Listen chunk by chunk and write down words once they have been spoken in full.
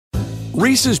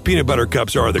Reese's peanut butter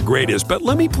cups are the greatest, but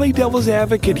let me play devil's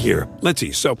advocate here. Let's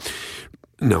see. So,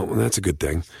 no, that's a good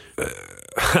thing.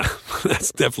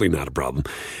 That's definitely not a problem.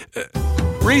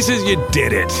 Reese's, you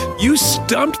did it. You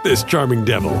stumped this charming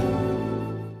devil.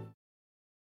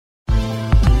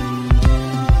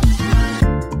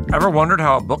 Ever wondered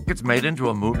how a book gets made into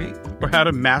a movie? Or how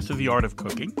to master the art of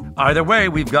cooking? Either way,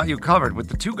 we've got you covered with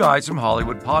the Two Guys from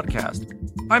Hollywood podcast.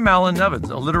 I'm Alan Nevins,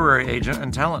 a literary agent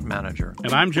and talent manager.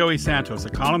 And I'm Joey Santos, a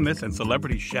columnist and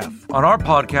celebrity chef. On our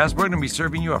podcast, we're going to be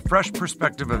serving you a fresh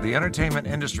perspective of the entertainment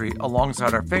industry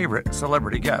alongside our favorite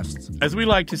celebrity guests. As we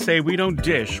like to say, we don't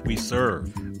dish, we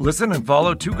serve. Listen and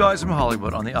follow Two Guys from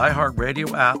Hollywood on the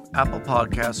iHeartRadio app, Apple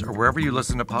Podcasts, or wherever you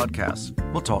listen to podcasts.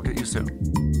 We'll talk at you soon.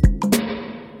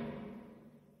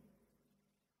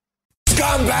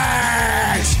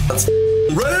 Scumbags! Let's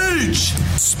rage!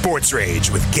 Sports Rage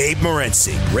with Gabe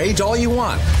Morency. Rage all you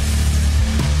want.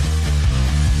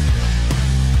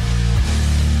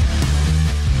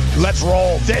 Let's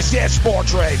roll. This is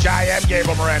Sports Rage. I am Gabe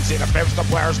Morency. The pimps, the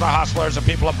players, the hustlers, the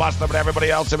people that bust them, and everybody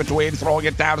else in between. Throwing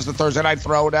it down as the Thursday night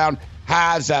throwdown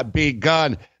has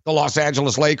begun. The Los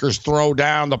Angeles Lakers throw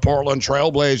down the Portland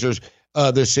Trailblazers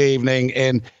this evening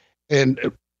in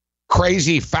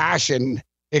crazy fashion.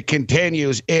 It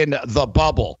continues in the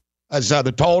bubble as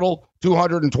the total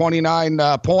 229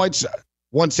 points.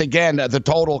 Once again, the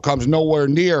total comes nowhere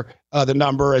near the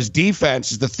number as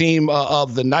defense is the theme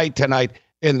of the night tonight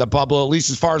in the bubble, at least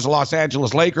as far as the Los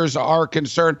Angeles Lakers are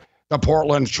concerned. The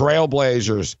Portland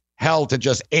Trailblazers held to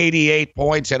just 88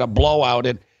 points in a blowout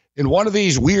in one of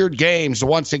these weird games,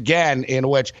 once again, in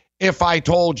which if I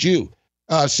told you,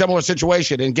 similar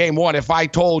situation in game one, if I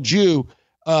told you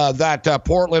that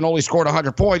Portland only scored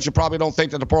 100 points, you probably don't think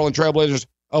that the Portland Trailblazers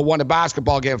won a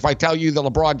basketball game. If I tell you that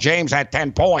LeBron James had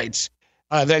 10 points,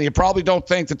 then you probably don't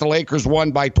think that the Lakers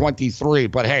won by 23.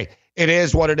 But hey, it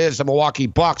is what it is. The Milwaukee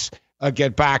Bucks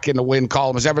get back in the win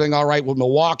column. Is everything all right with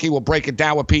Milwaukee? We'll break it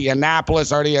down with Pete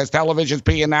Yannapolous. Already has televisions,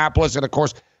 Pete Yannapolous, and of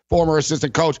course, former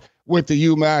assistant coach with the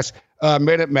UMass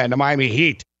Minutemen. The Miami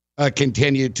Heat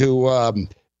continue to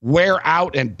wear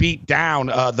out and beat down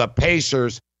the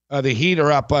Pacers. The Heat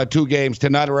are up 2 games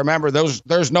tonight. And remember,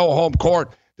 there's no home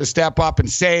court to step up and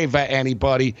save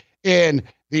anybody in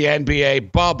the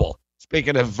NBA bubble.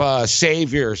 Speaking of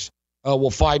saviors,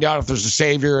 we'll find out if there's a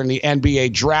savior in the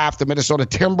NBA draft. The Minnesota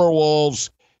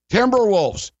Timberwolves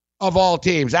of all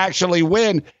teams, actually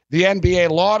win the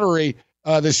NBA lottery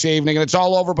this evening. And it's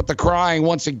all over but the crying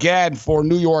once again for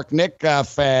New York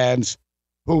Knicks fans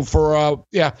who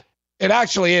it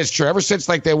actually is true. Ever since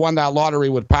they won that lottery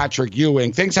with Patrick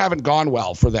Ewing, things haven't gone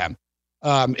well for them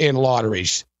in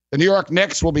lotteries. The New York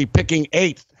Knicks will be picking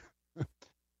 8th.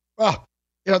 Well,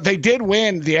 they did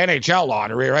win the NHL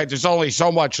lottery, right? There's only so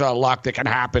much luck that can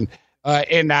happen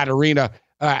in that arena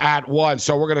at once.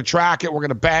 So we're going to track it. We're going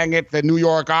to bang it. The New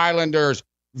York Islanders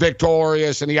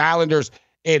victorious, and the Islanders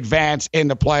advance in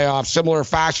the playoffs. Similar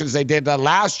fashion as they did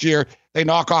last year. They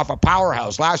knock off a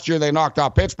powerhouse. Last year they knocked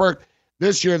off Pittsburgh.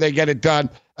 This year, they get it done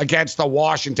against the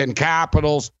Washington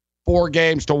Capitals,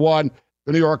 4-1.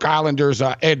 The New York Islanders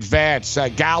advance.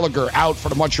 Gallagher out for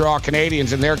the Montreal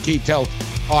Canadiens in their key tilt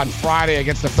on Friday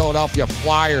against the Philadelphia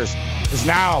Flyers.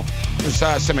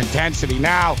 There's some intensity.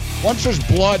 Now, once there's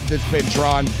blood that's been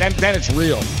drawn, then it's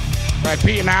real. Right?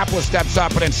 Pete Yannapolous steps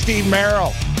up, and then Steve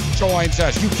Merrill joins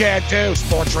us. You can too.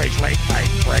 Sports Rage Late Night.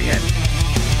 Bring it.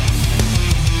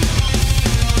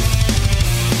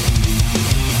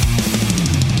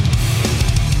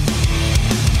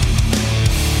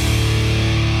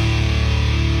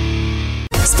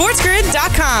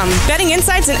 SportsGrid.com. Betting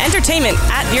insights and entertainment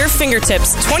at your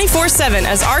fingertips 24/7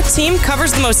 as our team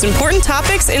covers the most important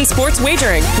topics in sports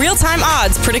wagering. Real-time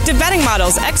odds, predictive betting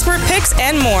models, expert picks,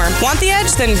 and more. Want the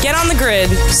edge? Then get on the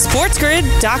grid.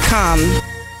 SportsGrid.com.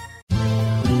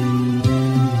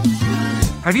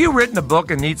 Have you written a book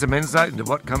and need some insight into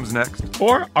what comes next?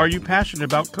 Or are you passionate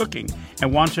about cooking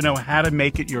and want to know how to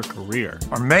make it your career?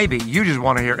 Or maybe you just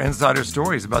want to hear insider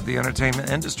stories about the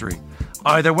entertainment industry.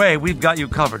 Either way, we've got you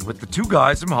covered with the Two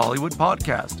Guys from Hollywood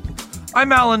podcast.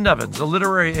 I'm Alan Nevins, a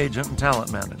literary agent and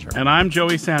talent manager. And I'm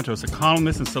Joey Santos, a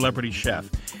columnist and celebrity chef.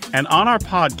 And on our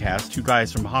podcast, Two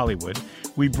Guys from Hollywood,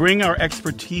 we bring our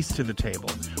expertise to the table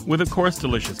with, of course,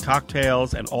 delicious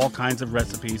cocktails and all kinds of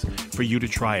recipes for you to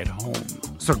try at home.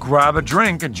 So grab a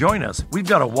drink and join us. We've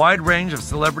got a wide range of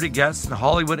celebrity guests and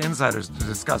Hollywood insiders to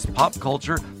discuss pop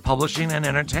culture, publishing, and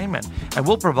entertainment. And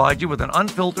we'll provide you with an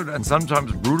unfiltered and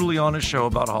sometimes brutally honest show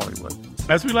about Hollywood.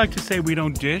 As we like to say, we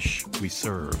don't dish, we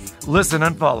serve. Listen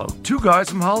and follow Two Guys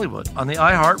from Hollywood on the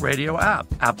iHeartRadio app,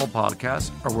 Apple Podcasts,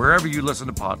 or wherever you listen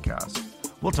to podcasts.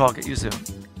 We'll talk at you soon.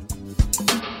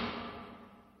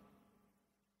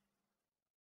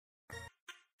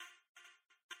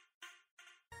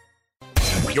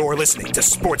 You're listening to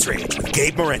Sports Rage with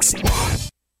Gabe Morency.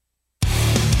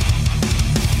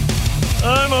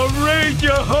 I'm a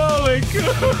rageaholic.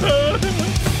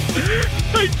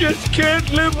 I just can't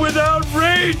live without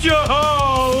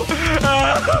Rageahol.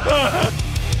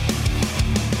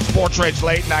 Sports Rage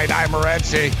Late Night. I'm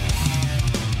Morency.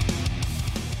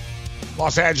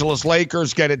 Los Angeles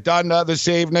Lakers get it done this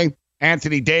evening.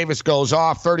 Anthony Davis goes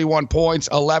off, 31 points,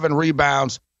 11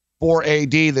 rebounds for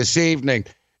AD this evening.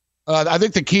 I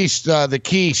think the key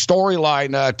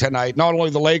storyline tonight, not only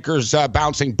the Lakers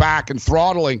bouncing back and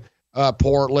throttling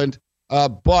Portland,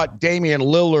 but Damian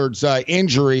Lillard's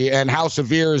injury, and how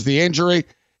severe is the injury?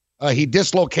 He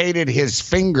dislocated his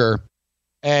finger,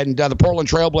 and the Portland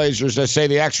Trailblazers say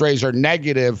the X-rays are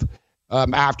negative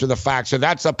after the fact. So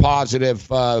that's a positive.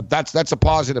 That's a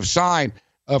positive sign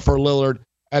for Lillard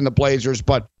and the Blazers.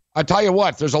 But I tell you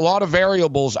what, there's a lot of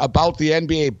variables about the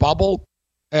NBA bubble,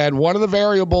 and one of the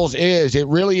variables is it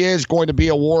really is going to be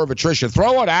a war of attrition.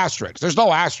 Throw out asterisks. There's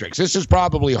no asterisks. This is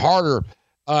probably harder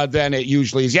than it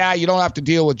usually is. Yeah, you don't have to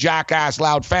deal with jackass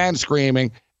loud fans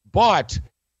screaming, but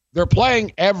they're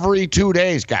playing every 2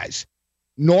 days, guys.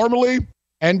 Normally,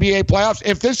 NBA playoffs,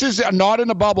 if this is not in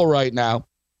a bubble right now,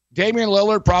 Damian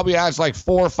Lillard probably has like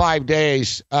 4 or 5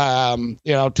 days, to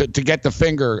get the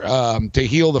finger, to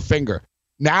heal the finger.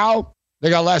 Now, they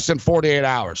got less than 48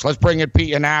 hours. Let's bring in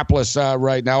Pete Yannapolous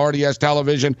right now, RDS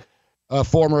Television,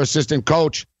 former assistant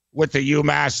coach with the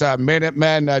UMass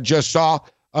Minutemen. Just saw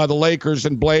the Lakers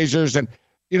and Blazers, and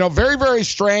very, very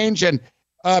strange. And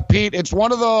Pete, it's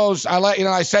one of those.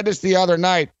 I said this the other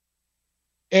night.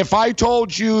 If I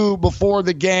told you before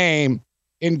the game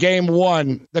in Game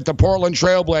 1 that the Portland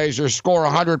Trailblazers score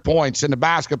 100 points in the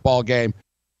basketball game,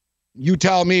 you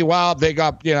tell me, well, they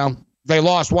got they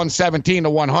lost 117 to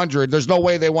 100. There's no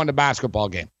way they won the basketball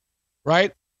game,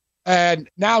 right? And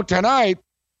now tonight,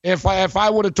 if I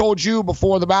would have told you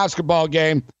before the basketball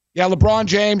game, yeah, LeBron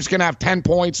James can have 10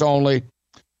 points only,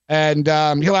 and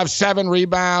he'll have 7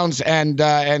 rebounds and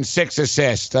 6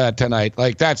 assists tonight.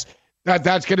 Like that's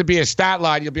going to be a stat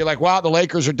line. You'll be like, wow, the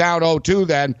Lakers are down 0-2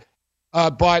 then.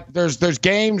 But there's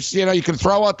games, you can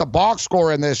throw out the box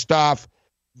score in this stuff.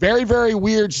 Very, very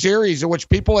weird series in which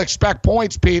people expect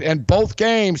points, Pete, and both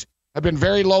games have been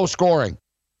very low scoring.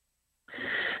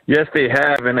 Yes, they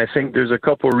have, and I think there's a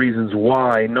couple of reasons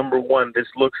why. Number one, this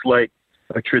looks like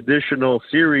a traditional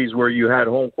series where you had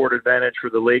home court advantage for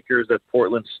the Lakers that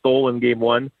Portland stole in Game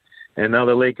 1, and now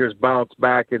the Lakers bounced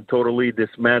back and totally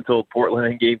dismantled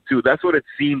Portland in Game 2. That's what it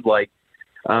seemed like.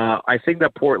 I think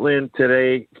that Portland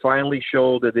today finally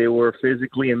showed that they were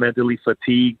physically and mentally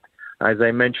fatigued. As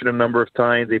I mentioned a number of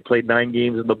times, they played 9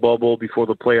 games in the bubble before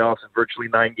the playoffs and virtually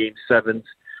 9 game sevens.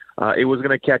 It was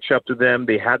going to catch up to them.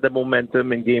 They had the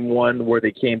momentum in Game 1 where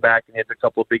they came back and hit a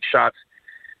couple of big shots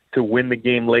to win the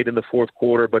game late in the fourth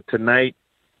quarter. But tonight,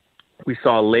 we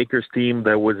saw a Lakers team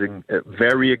that was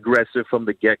very aggressive from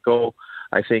the get-go.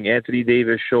 I think Anthony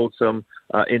Davis showed some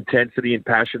intensity and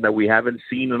passion that we haven't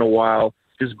seen in a while,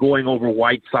 just going over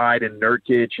Whiteside and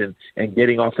Nurkic and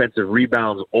getting offensive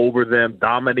rebounds over them,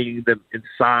 dominating them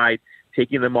inside,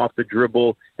 taking them off the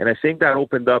dribble. And I think that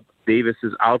opened up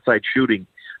Davis's outside shooting.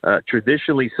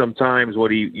 Traditionally, sometimes what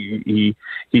he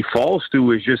falls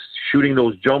to is just shooting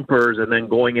those jumpers and then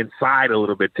going inside a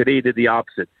little bit. Today he did the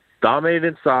opposite. Dominated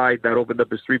inside. That opened up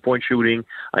his three-point shooting.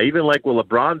 I even like what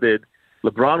LeBron did.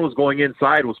 LeBron was going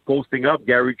inside, was posting up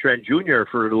Gary Trent Jr.,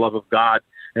 for the love of God,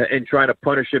 and trying to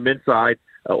punish him inside.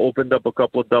 Opened up a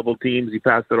couple of double teams. He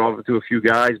passed it off to a few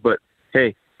guys. But,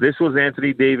 hey, this was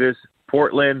Anthony Davis.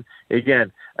 Portland,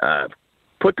 again,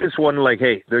 put this one like,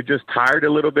 hey, they're just tired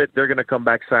a little bit. They're going to come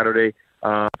back Saturday.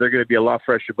 They're going to be a lot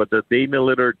fresher. But the Damian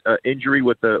Lillard injury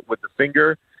with the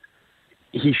finger,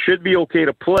 he should be okay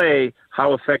to play.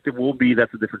 How effective will be,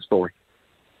 that's a different story.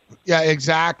 Yeah,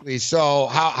 exactly. So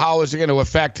how is it going to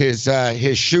affect his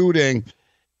shooting?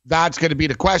 That's going to be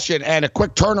the question, and a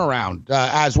quick turnaround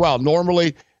as well.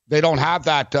 Normally, they don't have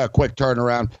that quick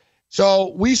turnaround.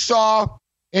 So we saw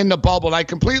in the bubble, and I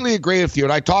completely agree with you,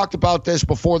 and I talked about this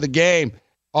before the game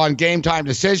on Game Time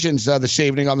Decisions this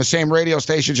evening on the same radio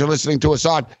stations you're listening to us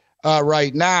on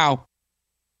right now.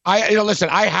 Listen,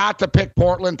 I had to pick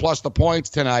Portland plus the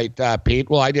points tonight, Pete.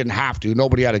 Well, I didn't have to.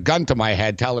 Nobody had a gun to my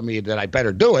head telling me that I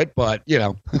better do it, but,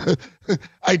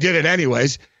 I did it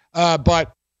anyways.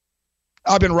 But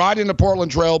I've been riding the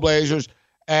Portland Trailblazers,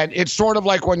 and it's sort of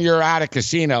like when you're at a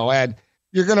casino and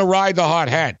you're going to ride the hot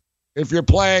hand. If you're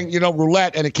playing,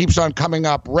 roulette and it keeps on coming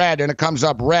up red, and it comes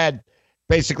up red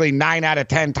basically 9 out of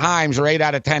 10 times or 8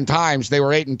 out of 10 times, they were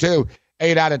 8-2,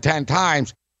 8 out of 10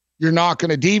 times, you're not going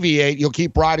to deviate. You'll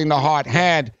keep riding the hot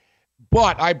hand.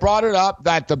 But I brought it up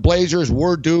that the Blazers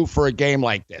were due for a game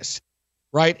like this,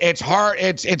 right? It's hard.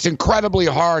 It's incredibly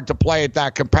hard to play at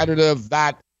that competitive,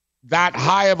 that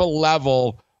high of a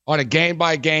level on a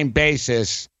game-by-game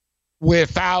basis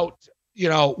without,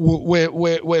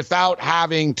 without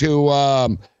having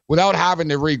to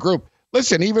regroup.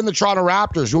 Listen, even the Toronto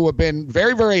Raptors, who have been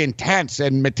very, very intense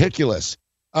and meticulous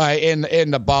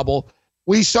in the bubble,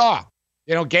 we saw,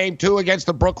 game 2 against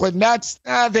the Brooklyn Nets.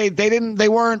 They didn't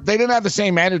have the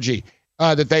same energy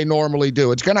that they normally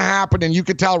do. It's going to happen, and you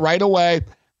could tell right away.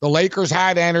 The Lakers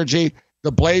had energy,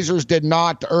 the Blazers did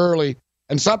not early.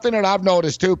 And something that I've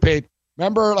noticed too, Pete.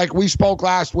 Remember, like we spoke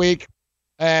last week,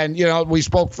 and we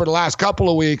spoke for the last couple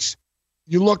of weeks.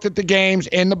 You looked at the games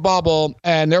in the bubble,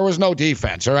 and there was no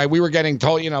defense. All right, we were getting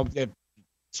told,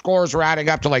 scores were adding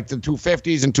up to like the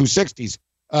 250s and 260s,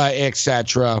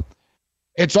 etc.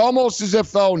 It's almost as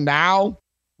if, though, now,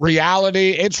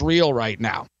 reality, it's real right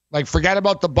now. Like, forget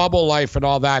about the bubble life and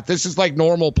all that. This is like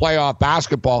normal playoff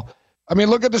basketball. I mean,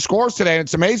 look at the scores today, and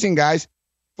it's amazing, guys.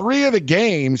 3 of the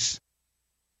games,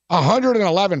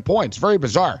 111 points. Very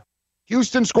bizarre.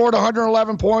 Houston scored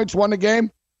 111 points, won the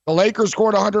game. The Lakers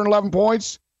scored 111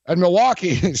 points, and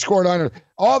Milwaukee scored 100.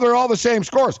 They're all the same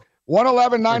scores.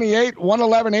 111-98,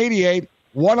 111-88,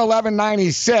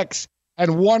 111-96,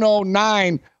 and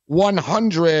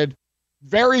 109-100.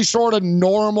 Very sort of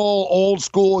normal, old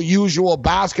school, usual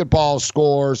basketball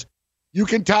scores. You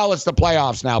can tell it's the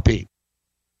playoffs now, Pete.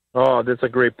 Oh, that's a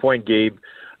great point, Gabe.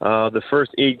 The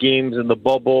first 8 games in the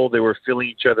bubble, they were filling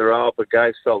each other out, but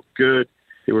guys felt good.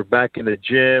 They were back in the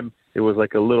gym. It was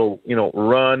like a little,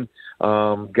 run.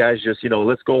 Guys just,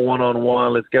 let's go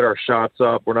one-on-one. Let's get our shots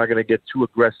up. We're not going to get too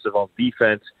aggressive on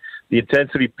defense. The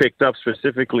intensity picked up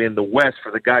specifically in the West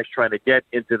for the guys trying to get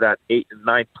into that 8 and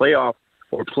 9 playoff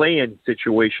or play-in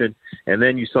situation. And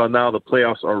then you saw now the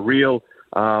playoffs are real.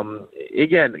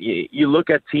 Again, you look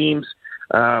at teams,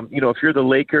 if you're the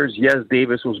Lakers, yes,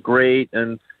 Davis was great.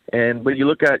 But you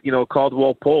look at,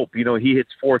 Caldwell Pope, he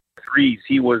hits 4 threes.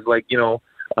 He was like, 0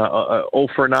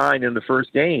 for 9 in the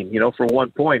first game, for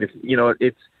 1 point.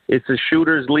 It's a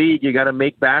shooter's league. You got to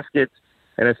make baskets.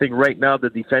 And I think right now the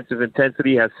defensive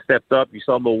intensity has stepped up. You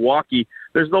saw Milwaukee.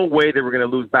 There's no way they were going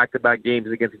to lose back-to-back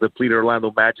games against the depleted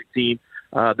Orlando Magic team.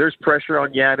 There's pressure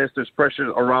on Giannis. There's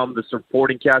pressure around the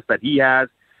supporting cast that he has.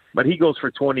 But he goes for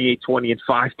 28, 20, and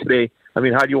 5 today. I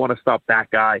mean, how do you want to stop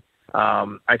that guy?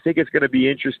 I think it's going to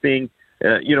be interesting.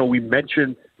 We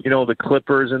mentioned, the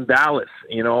Clippers and Dallas.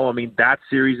 That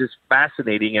series is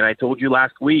fascinating. And I told you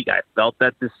last week, I felt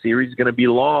that this series is going to be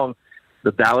long.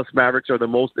 The Dallas Mavericks are the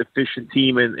most efficient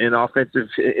team in offensive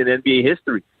in NBA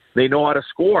history. They know how to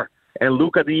score. And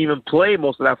Luka didn't even play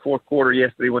most of that fourth quarter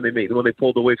yesterday when they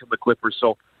pulled away from the Clippers.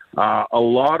 So a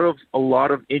lot of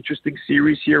interesting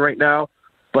series here right now.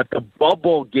 But the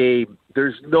bubble game,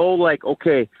 there's no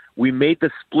okay, we made the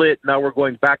split. Now we're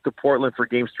going back to Portland for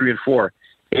games 3 and 4.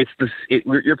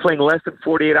 You're playing less than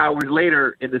 48 hours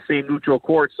later in the same neutral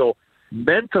court. So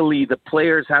mentally, the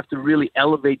players have to really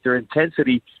elevate their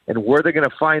intensity and where they're going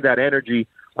to find that energy.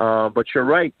 But you're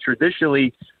right.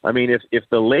 Traditionally, if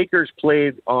the Lakers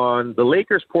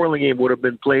Portland game would have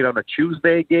been played on a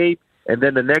Tuesday, Gabe, and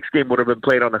then the next game would have been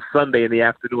played on a Sunday in the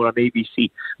afternoon on ABC.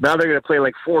 Now they're going to play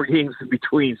 4 games in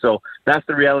between. So that's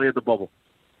the reality of the bubble.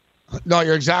 No,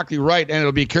 you're exactly right. And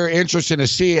it'll be interesting to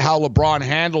see how LeBron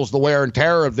handles the wear and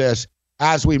tear of this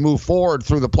as we move forward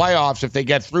through the playoffs if they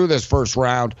get through this first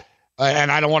round.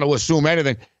 And I don't want to assume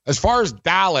anything. As far as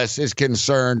Dallas is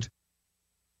concerned,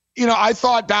 I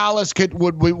thought Dallas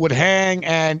would hang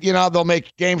and, they'll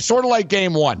make games sort of like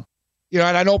game 1. And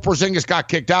I know Porzingis got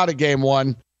kicked out of game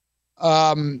 1.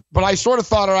 But I sort of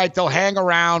thought, all right, they'll hang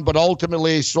around, but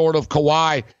ultimately sort of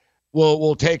Kawhi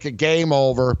will take a game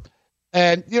over.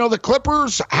 And, the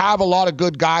Clippers have a lot of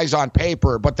good guys on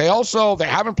paper, but they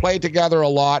haven't played together a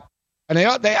lot. And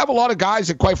they have a lot of guys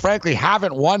that, quite frankly,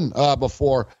 haven't won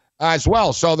before as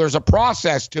well. So there's a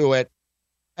process to it.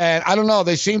 And I don't know,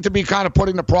 they seem to be kind of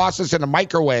putting the process in a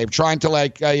microwave, trying to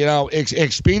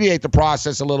expedite the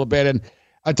process a little bit. And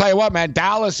I'll tell you what, man,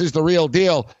 Dallas is the real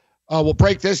deal. We'll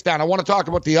break this down. I want to talk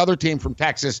about the other team from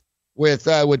Texas with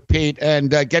Pete and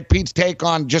get Pete's take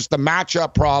on just the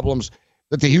matchup problems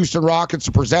that the Houston Rockets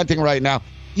are presenting right now,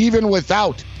 even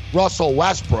without Russell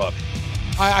Westbrook.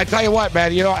 I tell you what,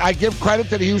 man, I give credit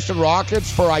to the Houston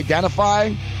Rockets for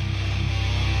identifying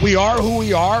we are who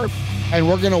we are, and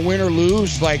we're going to win or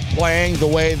lose, playing the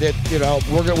way that,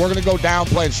 we're going to go down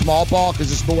playing small ball because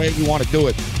it's the way we want to do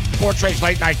it. Sports Rage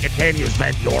Late Night continues,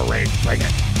 man. Your rage. Bring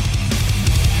it.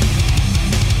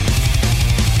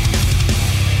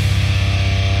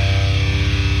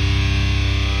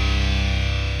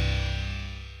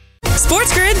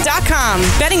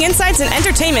 BettingInsights.com. Betting insights and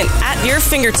entertainment at your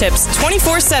fingertips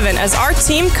 24/7 as our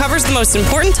team covers the most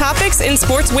important topics in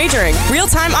sports wagering.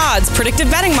 Real-time odds, predictive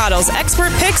betting models,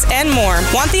 expert picks, and more.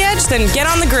 Want the edge? Then get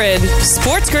on the grid.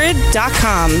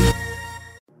 SportsGrid.com.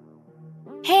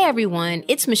 Hey everyone,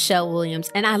 it's Michelle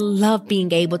Williams, and I love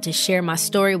being able to share my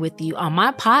story with you on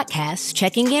my podcast,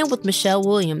 Checking In with Michelle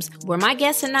Williams, where my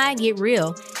guests and I get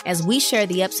real as we share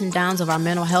the ups and downs of our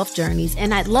mental health journeys,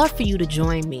 and I'd love for you to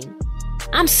join me.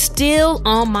 I'm still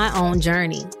on my own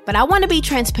journey, but I want to be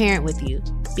transparent with you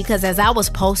because as I was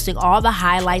posting all the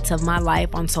highlights of my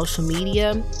life on social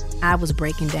media, I was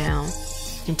breaking down.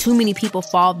 And too many people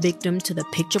fall victim to the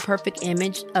picture-perfect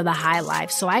image of the high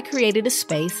life, so I created a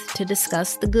space to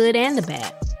discuss the good and the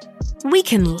bad. We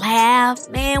can laugh,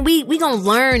 man, we gonna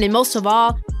learn, and most of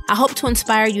all, I hope to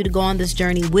inspire you to go on this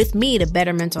journey with me to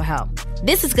better mental health.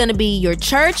 This is gonna be your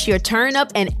church, your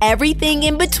turn-up, and everything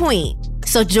in between.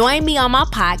 So join me on my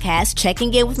podcast,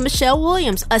 Checking In with Michelle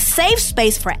Williams, a safe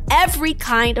space for every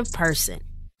kind of person.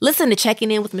 Listen to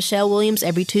Checking In with Michelle Williams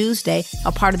every Tuesday,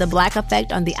 a part of the Black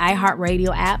Effect on the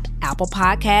iHeartRadio app, Apple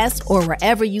Podcasts, or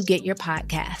wherever you get your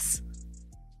podcasts.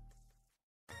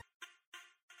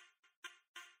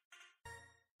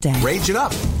 Rage it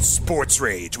up. Sports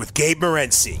Rage with Gabe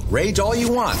Morency. Rage all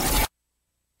you want.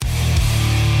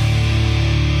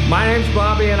 My name's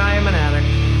Bobby, and I am an addict.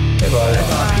 Hey, Bobby. Hey,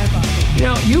 Bobby. You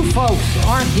know, you folks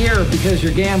aren't here because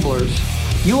you're gamblers.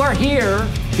 You are here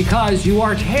because you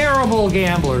are terrible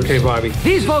gamblers. Okay, Bobby.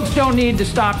 These folks don't need to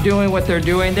stop doing what they're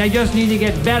doing. They just need to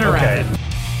get better at it.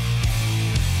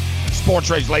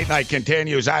 Sports Rage Late Night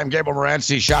continues. I'm Gabriel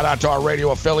Morency. Shout out to our radio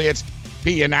affiliates.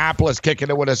 Pete Yannapolous kicking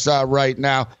it with us right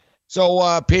now.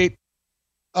 So, Pete,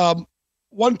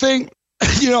 one thing,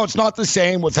 it's not the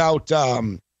same without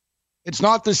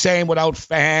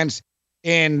fans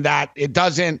in that it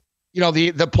doesn't,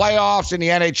 the playoffs in the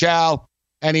NHL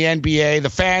and the NBA, the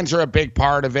fans are a big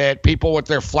part of it. People with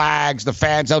their flags, the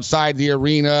fans outside the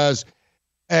arenas,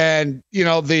 and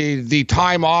the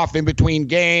time off in between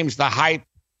games, the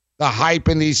hype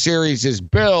in these series is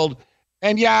built.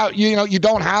 And you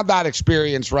don't have that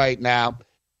experience right now.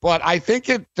 But I think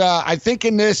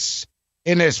in this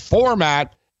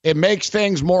format, it makes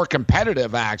things more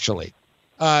competitive actually,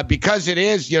 because it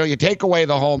is you take away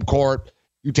the home court,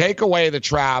 you take away the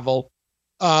travel.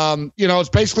 It's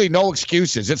basically no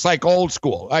excuses. It's like old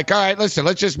school. Like, all right, listen,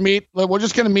 let's just meet. We're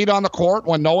just going to meet on the court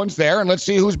when no one's there, and let's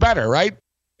see who's better, right?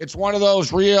 It's one of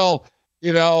those real,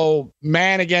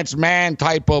 man against man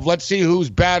type of let's see who's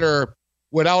better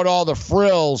without all the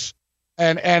frills.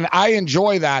 And I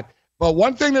enjoy that. But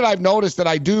one thing that I've noticed that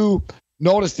I do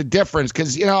notice the difference,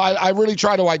 because, I really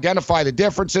try to identify the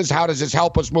differences. How does this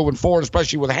help us moving forward,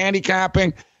 especially with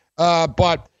handicapping?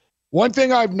 But one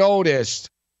thing I've noticed,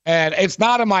 and it's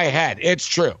not in my head, it's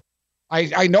true.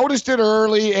 I noticed it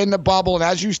early in the bubble, and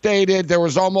as you stated, there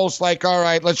was almost like, all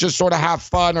right, let's just sort of have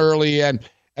fun early and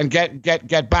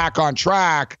get back on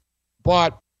track.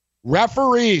 But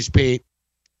referees, Pete,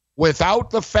 without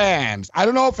the fans, I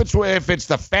don't know if it's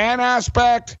the fan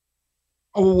aspect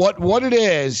or what it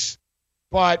is,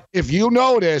 but if you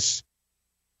notice,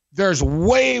 there's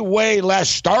way, way less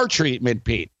star treatment,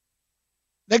 Pete.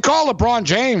 They call LeBron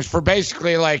James for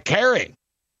basically like carrying.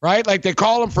 Right? Like they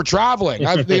call him for traveling.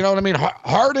 You know what I mean?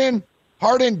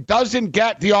 Harden doesn't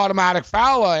get the automatic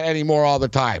foul anymore all the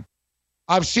time.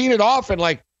 I've seen it often.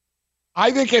 Like, I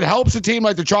think it helps a team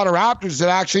like the Toronto Raptors that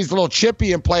actually is a little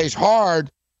chippy and plays hard.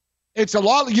 It's a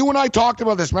lot. You and I talked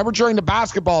about this. Remember during the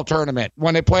basketball tournament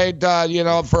when they played, on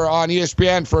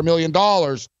ESPN for $1 million,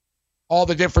 all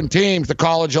the different teams, the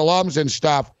college alums and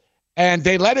stuff, and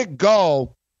they let it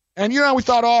go. And, we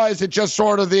thought, is it just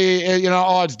sort of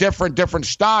it's different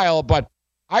style. But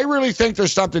I really think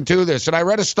there's something to this. And I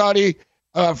read a study,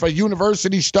 for a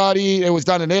university study. It was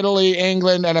done in Italy,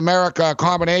 England, and America, a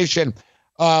combination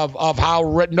of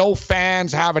how no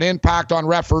fans have an impact on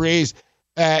referees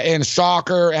in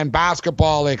soccer and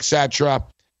basketball, etc.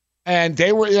 And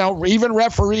they were, even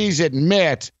referees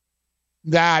admit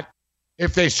that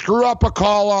if they screw up a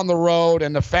call on the road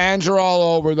and the fans are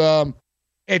all over them,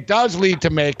 it does lead to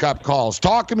make-up calls.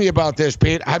 Talk to me about this,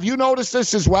 Pete. Have you noticed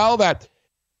this as well, that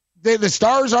the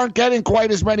Stars aren't getting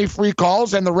quite as many free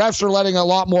calls and the refs are letting a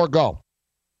lot more go?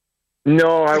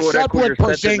 No, I would echo your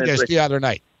sentiment. Except with Porzingis the other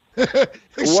night.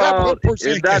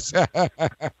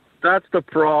 That's the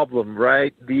problem,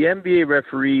 right? The NBA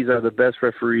referees are the best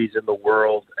referees in the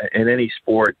world in any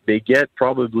sport. They get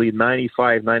probably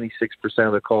 95, 96%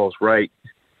 of the calls right.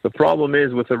 The problem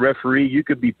is with a referee, you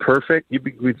could be perfect. You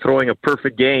could be throwing a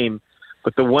perfect game,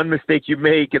 but the one mistake you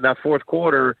make in that fourth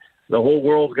quarter, the whole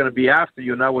world's going to be after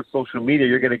you. Now with social media,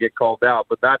 you're going to get called out.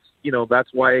 But that's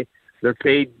why they're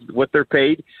paid what they're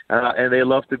paid, and they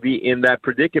love to be in that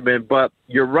predicament. But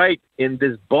you're right. In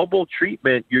this bubble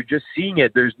treatment, you're just seeing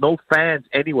it. There's no fans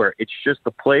anywhere. It's just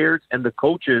the players and the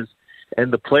coaches.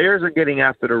 And the players are getting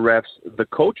after the refs. The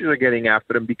coaches are getting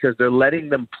after them because they're letting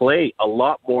them play a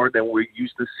lot more than we're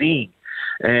used to seeing.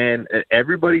 And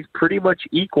everybody's pretty much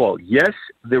equal. Yes,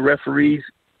 the referees,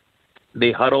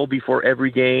 they huddle before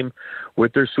every game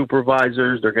with their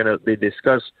supervisors. They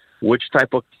discuss which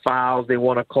type of fouls they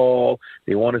want to call.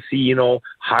 They want to see,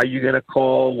 how you're going to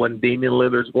call when Damian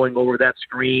Lillard's going over that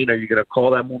screen. Are you going to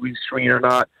call that moving screen or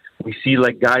not? We see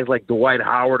guys like Dwight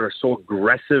Howard are so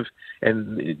aggressive,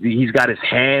 and he's got his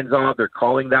hands on. They're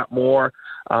calling that more.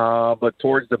 But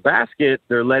towards the basket,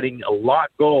 they're letting a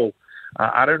lot go.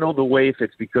 I don't know the way, if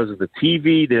it's because of the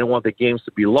TV. They don't want the games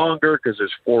to be longer because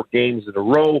there's 4 games in a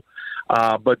row.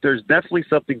 But there's definitely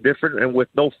something different. And with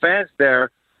no fans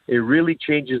there, it really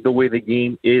changes the way the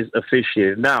game is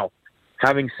officiated. Now,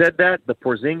 having said that, the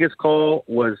Porzingis call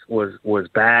was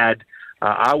bad.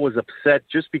 I was upset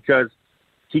just because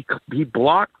he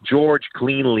blocked George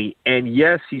cleanly, and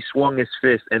yes, he swung his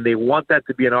fist, and they want that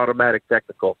to be an automatic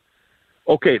technical.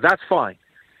 Okay, that's fine.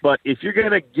 But if you're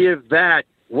going to give that,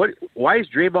 why is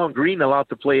Draymond Green allowed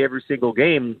to play every single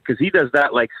game? Because he does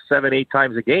that 7-8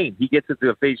 times a game. He gets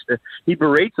into he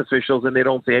berates officials, and they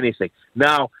don't say anything.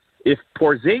 Now, if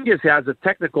Porzingis has a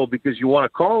technical because you want to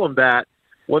call him that,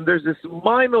 when there's this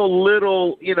minor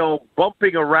little,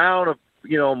 bumping around of,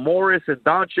 Morris and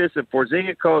Doncic and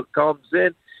Porzingis comes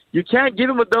in, you can't give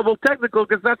him a double technical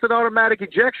because that's an automatic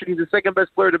ejection. He's the second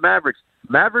best player to Mavericks.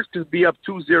 Mavericks could be up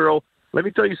 2-0. Let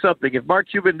me tell you something. If Mark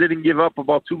Cuban didn't give up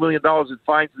about $2 million in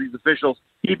fines to these officials,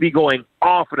 he'd be going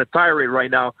off in a tirade right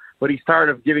now. But he's tired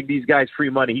of giving these guys free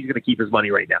money. He's going to keep his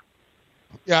money right now.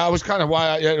 Yeah, I was kind of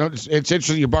why it's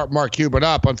interesting you brought Mark Cuban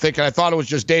up. I'm thinking I thought it was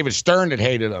just David Stern that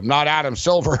hated him, not Adam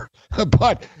Silver.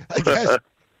 But I guess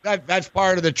that's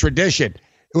part of the tradition.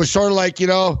 It was sort of like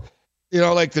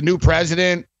like the new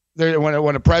president.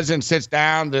 When a president sits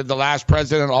down, the last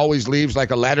president always leaves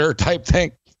a letter type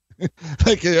thing.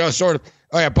 Sort of,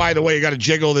 oh yeah, by the way, you got to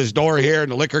jiggle this door here in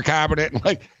the liquor cabinet.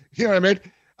 And you know what I mean?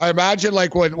 I imagine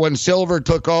when Silver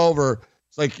took over,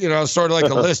 it's sort of like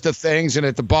a list of things. And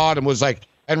at the bottom was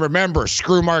and remember,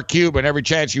 screw Mark Cuban every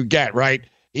chance you get, right?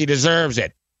 He deserves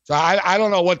it. So I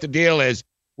don't know what the deal is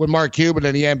with Mark Cuban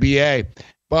and the NBA.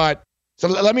 But so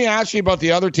let me ask you about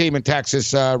the other team in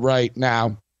Texas right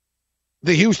now,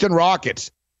 the Houston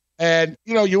Rockets. And,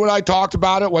 you and I talked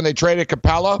about it when they traded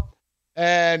Capella.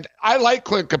 And I like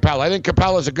Clint Capella. I think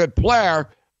Capella's a good player.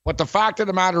 But the fact of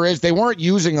the matter is they weren't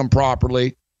using him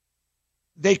properly.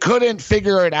 They couldn't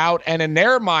figure it out. And in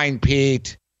their mind,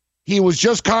 Pete, he was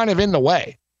just kind of in the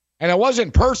way. And it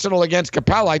wasn't personal against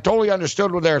Capella. I totally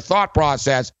understood with their thought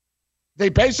process. They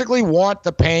basically want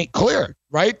the paint cleared,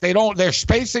 right? They're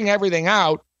spacing everything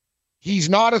out. He's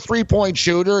not a three-point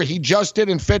shooter. He just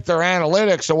didn't fit their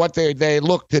analytics of what they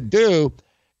look to do.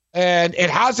 And it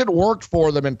hasn't worked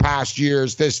for them in past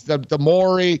years. The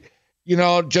Morey,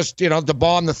 the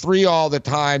ball on the three all the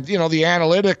time, the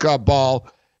analytic ball.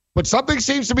 But something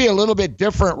seems to be a little bit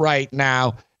different right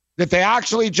now, that they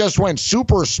actually just went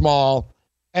super small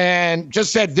and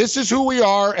just said, this is who we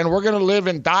are, and we're going to live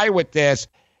and die with this.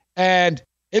 And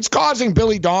it's causing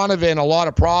Billy Donovan a lot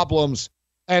of problems.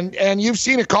 And you've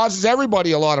seen it causes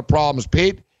everybody a lot of problems,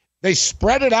 Pete. They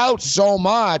spread it out so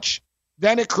much,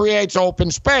 then it creates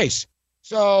open space.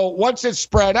 So once it's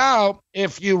spread out,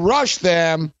 if you rush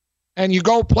them and you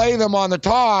go play them on the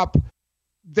top,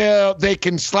 they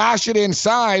can slash it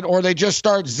inside, or they just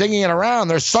start zinging it around.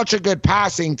 They're such a good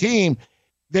passing team.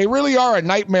 They really are a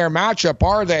nightmare matchup,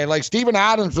 are they? Like Steven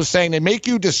Adams was saying, they make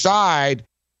you decide,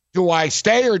 do I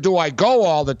stay or do I go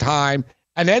all the time?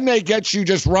 And then they get you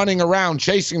just running around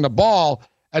chasing the ball,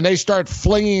 and they start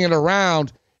flinging it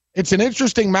around. It's an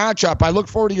interesting matchup. I look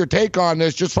forward to your take on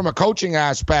this just from a coaching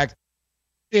aspect,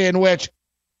 in which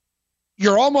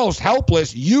you're almost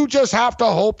helpless. You just have to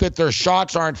hope that their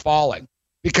shots aren't falling,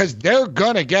 because they're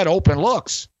going to get open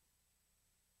looks.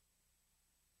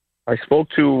 I spoke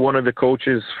to one of the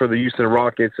coaches for the Houston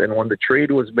Rockets, and when the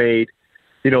trade was made,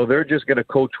 they're just going to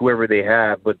coach whoever they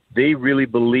have. But they really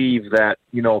believe that,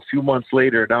 a few months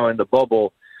later, now in the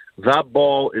bubble, that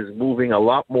ball is moving a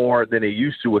lot more than it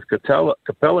used to with Capella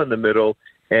in the middle.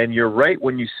 And you're right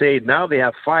when you say now they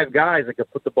have 5 guys that can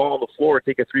put the ball on the floor and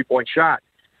take a 3-point shot.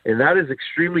 And that is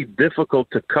extremely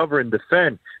difficult to cover and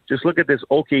defend. Just look at this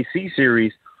OKC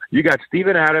series. You got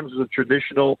Steven Adams, who's a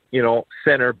traditional,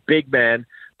 center, big man,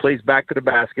 plays back to the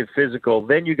basket, physical.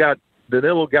 Then you got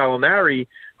Danilo Gallinari,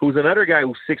 who's another guy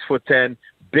who's 6'10",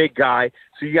 big guy.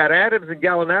 So you got Adams and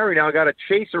Gallinari now got to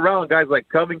chase around guys like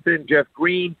Covington, Jeff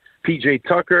Green, P.J.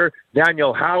 Tucker,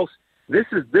 Daniel House. This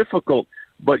is difficult.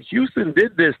 But Houston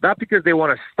did this not because they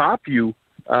want to stop you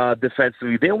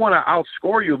defensively. They want to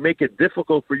outscore you, make it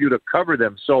difficult for you to cover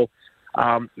them. So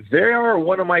they are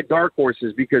one of my dark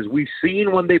horses because we've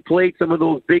seen when they played some of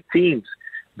those big teams,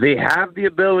 they have the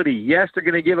ability. Yes, they're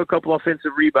going to give a couple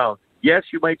offensive rebounds. Yes,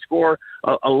 you might score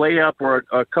a layup or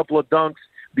a couple of dunks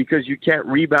because you can't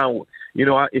rebound,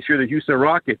 if you're the Houston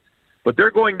Rockets. But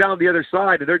they're going down the other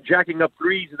side, and they're jacking up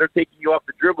threes, and they're taking you off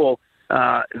the dribble.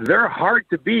 They're hard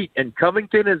to beat, and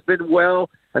Covington has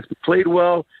played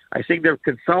well. I think they're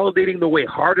consolidating the way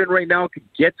Harden right now can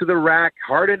get to the rack.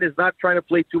 Harden is not trying to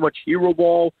play too much hero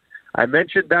ball. I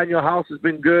mentioned Daniel House has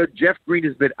been good. Jeff Green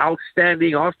has been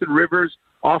outstanding. Austin Rivers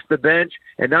off the bench.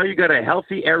 And now you got a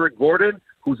healthy Eric Gordon,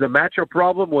 who's a matchup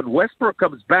problem. When Westbrook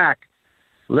comes back,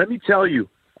 let me tell you,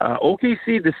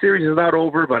 OKC, the series is not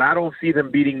over, but I don't see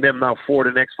them beating them now for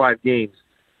the next 5 games.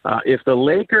 If the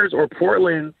Lakers or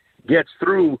Portland gets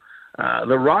through,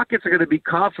 the Rockets are going to be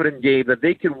confident, Gabe, that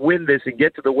they can win this and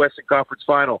get to the Western Conference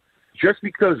Final. Just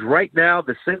because right now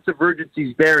the sense of urgency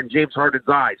is there in James Harden's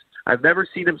eyes. I've never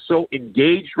seen him so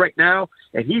engaged right now,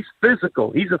 and he's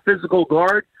physical. He's a physical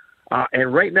guard,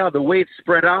 and right now the way it's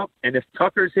spread out, and if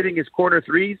Tucker's hitting his corner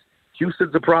threes,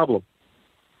 Houston's a problem.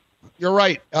 You're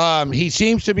right. He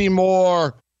seems to be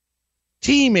more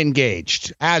team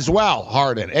engaged as well,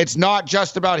 Harden. It's not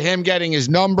just about him getting his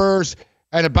numbers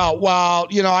and about,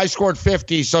 I scored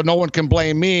 50, so no one can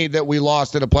blame me that we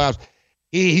lost in the playoffs.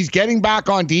 He's getting back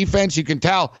on defense, you can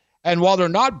tell. And while they're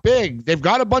not big, they've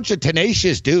got a bunch of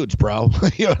tenacious dudes, bro.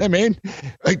 You know what I mean?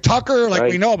 Like Tucker,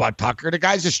 we know about Tucker. The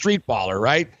guy's a street baller,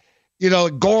 right?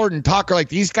 Gordon, Tucker,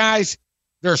 these guys,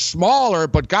 they're smaller,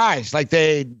 but guys,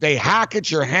 they hack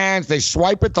at your hands, they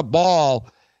swipe at the ball,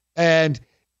 and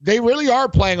they really are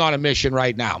playing on a mission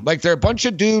right now. They're a bunch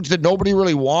of dudes that nobody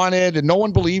really wanted, and no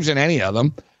one believes in any of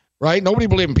them, right? Nobody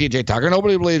believes in P.J. Tucker.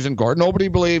 Nobody believes in Gordon. Nobody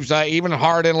believes even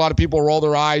Harden. A lot of people roll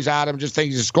their eyes at him, just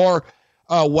think he's a scorer.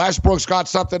 Westbrook's got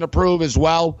something to prove as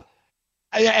well.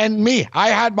 And me, I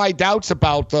had my doubts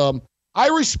about them. I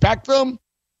respect them,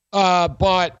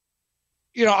 but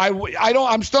I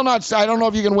don't know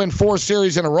if you can win 4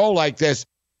 series in a row like this,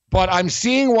 but I'm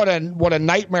seeing what a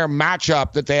nightmare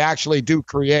matchup that they actually do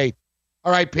create.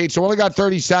 All right, Pete, so we only got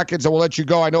 30 seconds, and we'll let you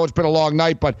go. I know it's been a long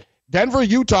night, but Denver,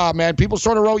 Utah, man, people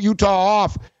sort of wrote Utah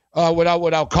off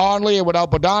without Conley and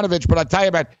without Bogdanovic, but I tell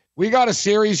you, man, we got a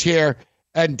series here,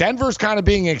 and Denver's kind of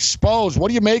being exposed. What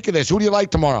do you make of this? Who do you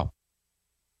like tomorrow?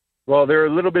 Well, they're a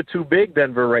little bit too big,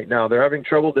 Denver, right now. They're having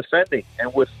trouble defending,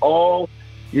 and with all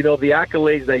the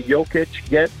accolades that Jokic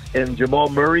gets and Jamal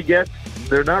Murray gets,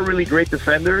 they're not really great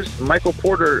defenders. Michael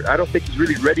Porter, I don't think he's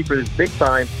really ready for this big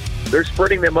time. They're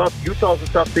spreading them up. Utah's a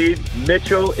tough team.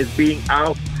 Mitchell is being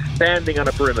outstanding on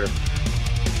the perimeter.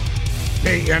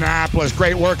 Pete Yannapolous,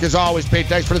 great work as always, Pete.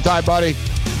 Thanks for the time, buddy.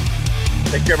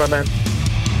 Take care, my man.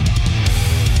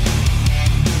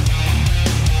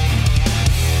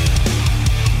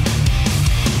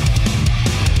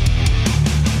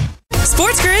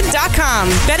 SportsGrid.com.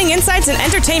 Betting insights and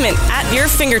entertainment at your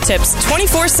fingertips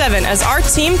 24/7 as our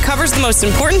team covers the most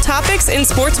important topics in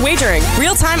sports wagering.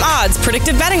 Real-time odds,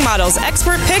 predictive betting models,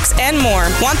 expert picks, and more.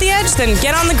 Want the edge? Then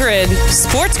get on the grid.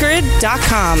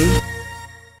 SportsGrid.com.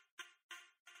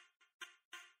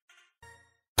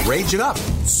 Rage it up.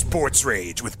 Sports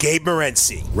Rage with Gabe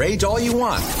Morency. Rage all you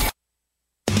want.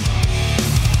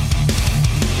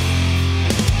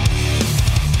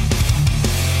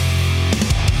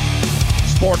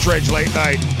 Sports Rage late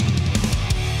night.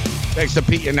 Thanks to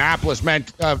Pete Yannapolous, man.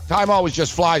 Time always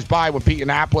just flies by when Pete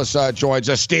Yannapolous joins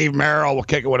us. Steve Merrill will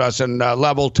kick it with us in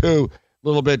level 2 a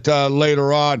little bit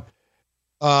later on.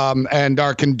 And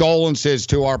our condolences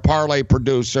to our parlay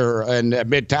producer in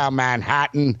Midtown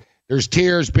Manhattan. There's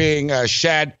tears being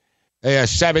shed. A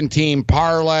 17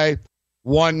 parlay,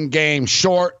 1 game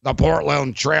short. The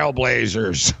Portland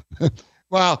Trailblazers.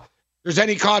 Well, if there's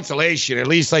any consolation, at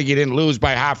least you didn't lose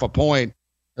by half a point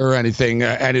or anything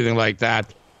like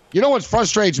that. You know what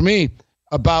frustrates me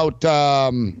about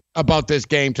this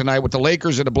game tonight with the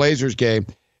Lakers and the Blazers game?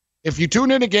 If you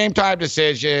tune into Game Time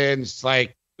Decisions, I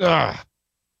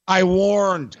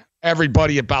warned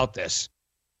everybody about this.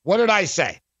 What did I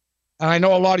say? And I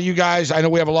know a lot of you guys, I know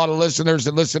we have a lot of listeners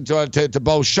that listen to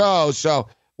both shows. So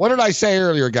what did I say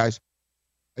earlier, guys?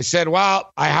 I said,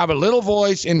 well, I have a little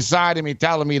voice inside of me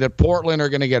telling me that Portland are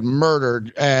going to get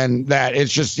murdered and that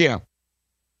it's just,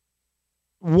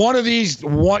 one of these,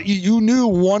 you knew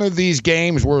one of these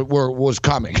games was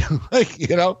coming,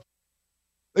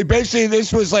 Like basically,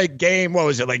 this was like game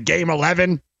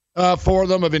 11 for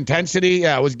them of intensity?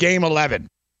 Yeah, it was game 11.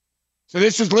 So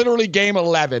this was literally game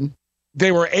 11.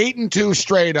 They were 8-2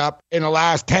 straight up in the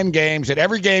last 10 games, and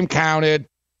every game counted.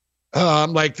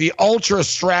 Like the ultra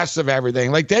stress of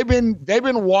everything. Like they've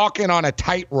been walking on a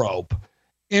tightrope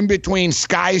in between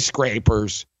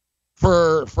skyscrapers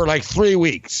for like 3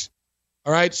 weeks.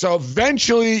 All right. So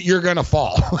eventually you're going to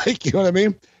fall. Like, you know what I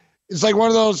mean? It's like one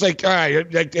of those, like, all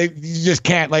right, like you just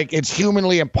can't, like, it's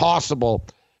humanly impossible,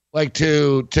 like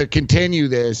to continue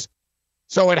this.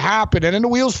 So it happened, and then the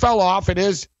wheels fell off. It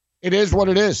is what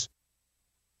it is.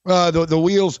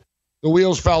 The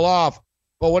wheels fell off.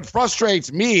 But what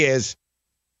frustrates me is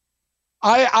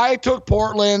I took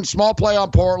Portland, small play on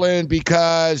Portland,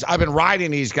 because I've been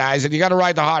riding these guys, and you got to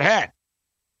ride the hot hand.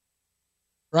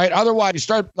 Right? Otherwise, you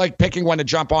start like picking when to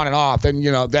jump on and off, and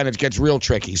then it gets real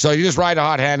tricky. So you just ride a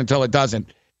hot hand until it doesn't.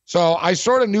 So I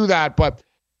sort of knew that, but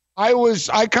I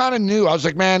kind of knew. I was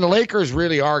like, man, the Lakers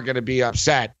really are going to be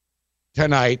upset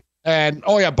tonight. And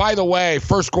oh yeah, by the way,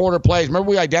 first quarter plays. Remember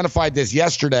we identified this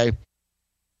yesterday,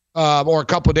 or a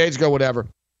couple of days ago, whatever.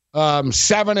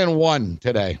 7-1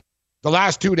 today. The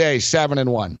last 2 days,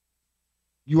 7-1.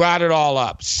 You add it all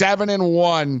up,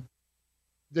 7-1.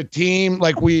 The team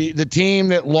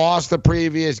that lost the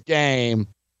previous game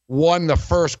won the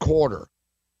first quarter.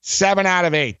 7 out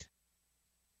of 8.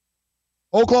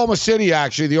 Oklahoma City,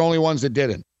 actually, the only ones that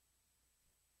didn't.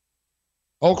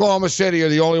 Oklahoma City are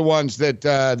the only ones that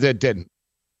didn't.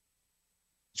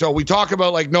 So we talk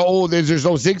about like there's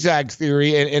no zigzag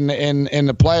theory in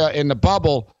the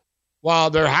bubble, while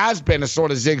there has been a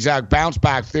sort of zigzag bounce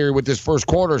back theory with this first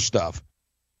quarter stuff.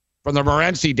 From the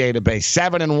Morency database,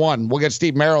 7-1. We'll get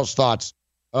Steve Merrill's thoughts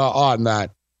on that.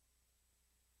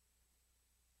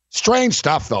 Strange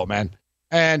stuff, though, man.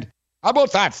 And how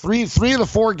about that? Three of the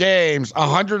 4 games,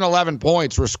 111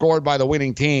 points were scored by the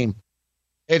winning team.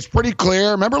 It's pretty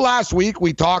clear. Remember last week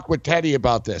we talked with Teddy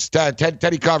about this.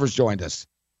 Teddy Covers joined us.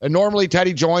 And normally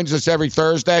Teddy joins us every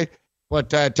Thursday, but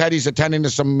Teddy's attending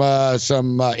to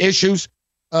some issues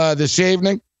this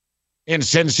evening in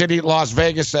Sin City, Las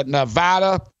Vegas, at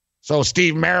Nevada. So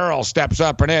Steve Merrill steps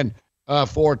up and in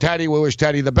for Teddy. We wish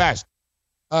Teddy the best.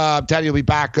 Teddy will be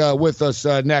back with us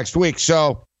next week.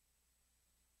 So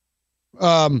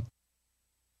we'll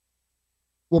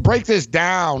break this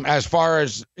down as far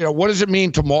as, what does it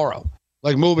mean tomorrow,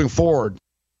 like moving forward?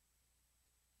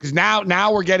 Because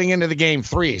now we're getting into the game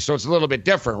 3, so it's a little bit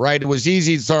different, right? It was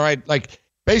easy. It's all right. Like,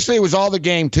 basically, it was all the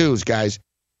game 2s, guys.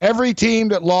 Every team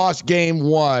that lost game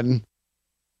 1,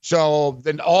 so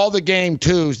then all the game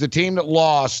 2s, the team that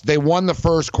lost, they won the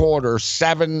first quarter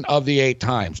 7 of the 8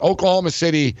 times. Oklahoma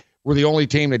City were the only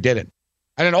team that didn't.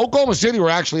 And then Oklahoma City were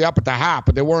actually up at the half,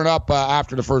 but they weren't up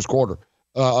after the first quarter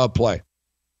of play.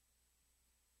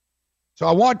 So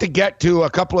I want to get to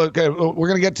a couple of. We're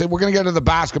gonna get to the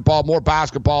basketball, more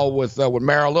basketball with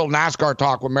Merrill. A little NASCAR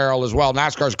talk with Merrill as well.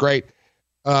 NASCAR's great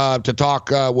to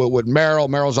talk with Merrill.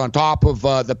 Merrill's on top of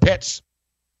the pits,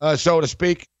 so to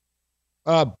speak.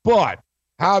 But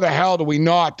how the hell do we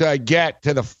not get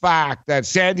to the fact that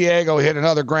San Diego hit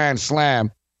another grand slam?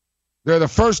 They're the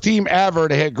first team ever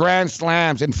to hit grand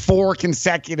slams in 4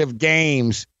 consecutive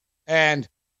games, and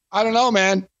I don't know,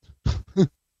 man.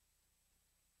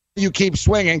 You keep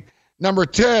swinging. Number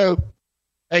 2,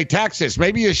 hey, Texas,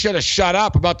 maybe you should have shut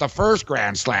up about the first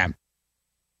grand slam.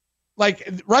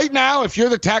 Like right now, if you're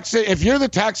the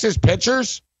Texas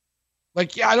pitchers,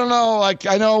 like, I don't know, like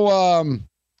I know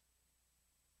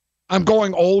I'm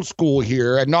going old school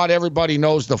here, and not everybody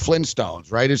knows the Flintstones,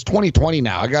 right? It's 2020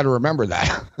 now. I got to remember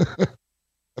that.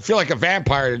 I feel like a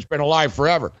vampire that's been alive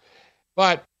forever.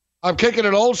 But I'm kicking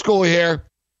it old school here.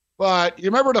 But you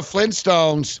remember the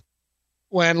Flintstones?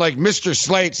 When like Mr.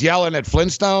 Slate's yelling at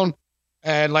Flintstone,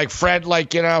 and like Fred lied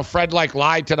to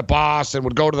the boss and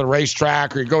would go to the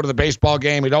racetrack, or he'd go to the baseball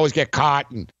game, he'd always get caught,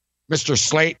 and Mr.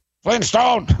 Slate,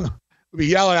 Flintstone, would be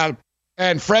yelling at him.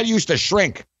 And Fred used to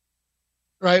shrink,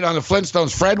 right? On the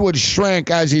Flintstones, Fred would shrink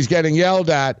as he's getting yelled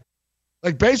at.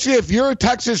 Like basically, if you're a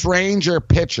Texas Ranger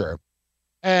pitcher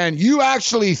and you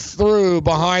actually threw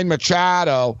behind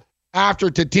Machado after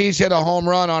Tatis hit a home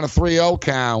run on a 3-0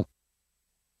 count,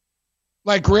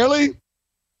 like, really?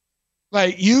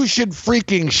 Like, you should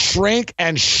freaking shrink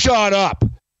and shut up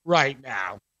right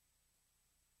now.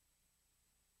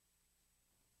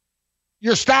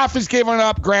 Your staff has given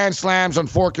up grand slams on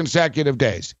 4 consecutive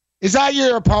days. Is that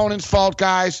your opponent's fault,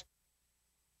 guys?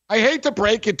 I hate to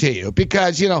break it to you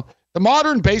because, the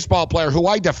modern baseball player who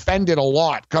I defended a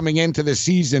lot coming into the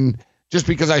season just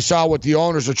because I saw what the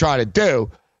owners are trying to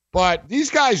do, but these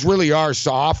guys really are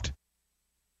soft.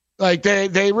 Like,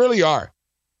 they really are.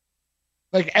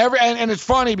 And it's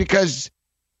funny because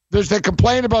they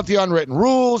complain about the unwritten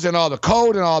rules and all the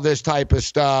code and all this type of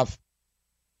stuff.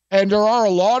 And there are a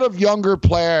lot of younger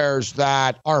players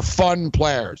that are fun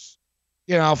players.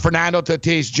 Fernando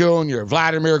Tatis Jr.,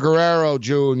 Vladimir Guerrero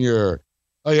Jr.,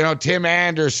 Tim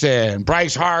Anderson,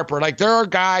 Bryce Harper. There are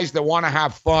guys that want to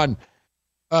have fun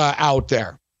out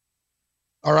there.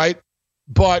 All right.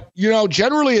 But,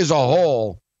 generally as a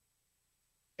whole,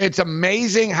 it's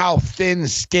amazing how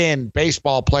thin-skinned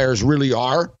baseball players really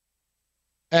are.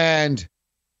 And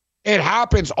it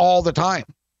happens all the time.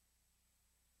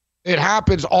 It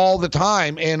happens all the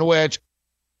time in which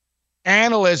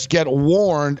analysts get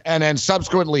warned and then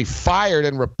subsequently fired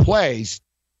and replaced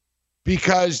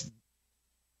because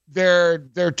they're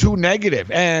too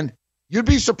negative. And you'd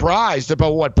be surprised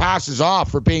about what passes off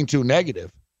for being too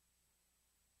negative.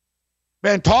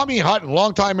 Man, Tommy Hutton,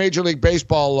 longtime Major League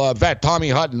Baseball vet, Tommy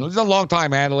Hutton, he's a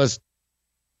longtime analyst.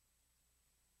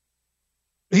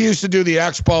 He used to do the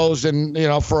Expos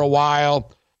and, for a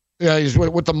while. He's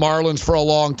with the Marlins for a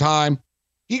long time.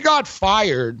 He got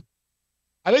fired.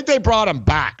 I think they brought him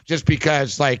back just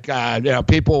because,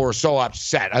 people were so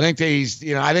upset. I think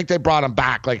they brought him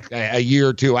back a year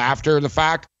or two after the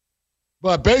fact.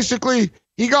 But basically,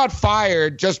 he got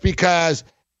fired just because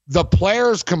the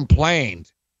players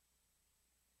complained.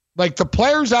 The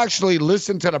players actually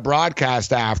listen to the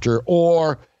broadcast after,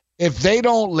 or if they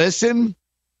don't listen,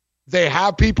 they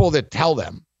have people that tell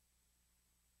them.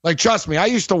 Trust me, I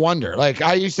used to wonder.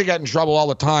 I used to get in trouble all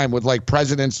the time with,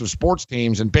 presidents of sports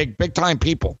teams and big-time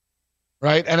people,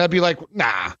 right? And I'd be like,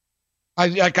 nah.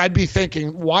 I'd be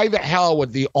thinking, why the hell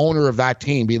would the owner of that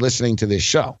team be listening to this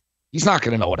show? He's not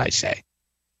going to know what I say.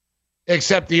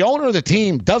 Except the owner of the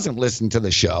team doesn't listen to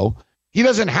the show. He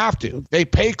doesn't have to. They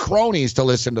pay cronies to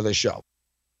listen to the show.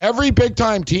 Every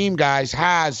big-time team, guys,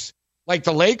 has,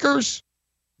 the Lakers.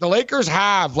 The Lakers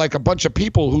have, a bunch of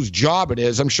people whose job it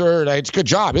is. I'm sure it's a good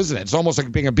job, isn't it? It's almost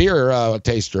like being a beer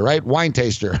taster, right? Wine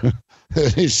taster.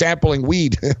 He's sampling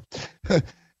weed.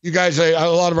 You guys, a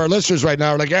lot of our listeners right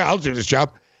now are like, yeah, I'll do this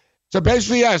job. So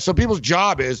basically, yeah, so people's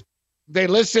job is they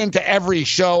listen to every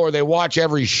show or they watch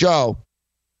every show,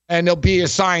 and they'll be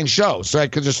assigned shows, right?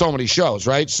 Because there's so many shows,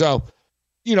 right? So,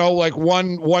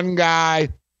 one guy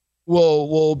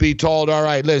will be told, all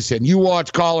right, listen, you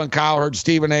watch Colin Cowherd,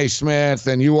 Stephen A. Smith,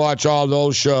 and you watch all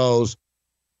those shows,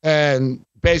 and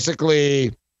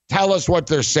basically tell us what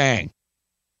they're saying.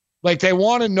 They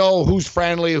want to know who's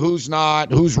friendly, who's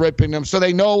not, who's ripping them, so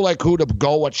they know, who to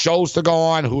go, what shows to go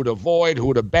on, who to avoid,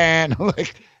 who to ban. You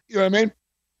know what I mean?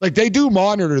 They do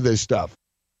monitor this stuff.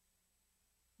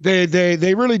 They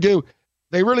really do.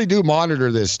 They really do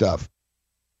monitor this stuff.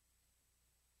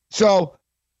 So,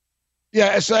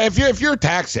 yeah, so if you're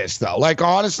Texas, though,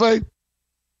 honestly,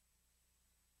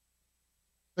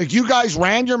 you guys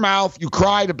ran your mouth, you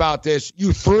cried about this,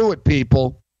 you threw at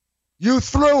people,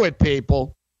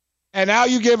 and now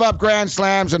you give up grand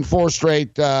slams in four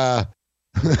straight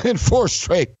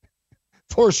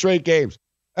games.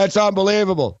 That's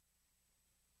unbelievable.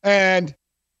 And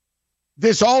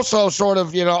this also sort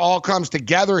of, all comes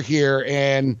together here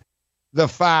in the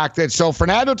fact that, so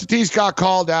Fernando Tatis got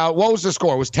called out. What was the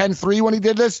score? It was 10-3 when he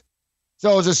did this?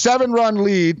 So it was a 7-run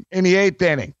lead in the 8th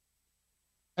inning.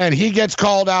 And he gets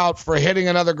called out for hitting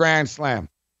another grand slam.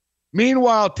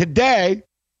 Meanwhile, today,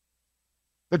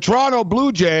 the Toronto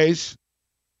Blue Jays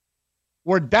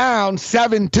were down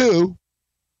 7-2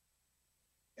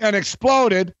 and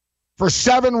exploded for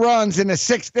 7 runs in the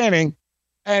 6th inning,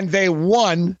 and they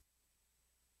won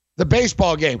the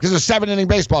baseball game because it's a 7-inning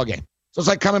baseball game. So it's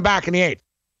like coming back in the 8th.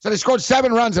 So they scored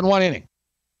 7 runs in 1 inning.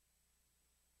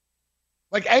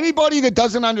 Anybody that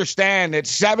doesn't understand that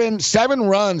seven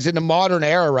runs in the modern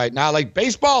era right now,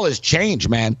 baseball has changed,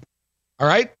 man. All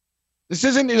right? This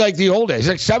isn't like the old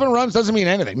days. 7 runs doesn't mean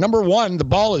anything. Number 1, the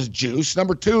ball is juice.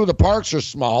 Number 2, the parks are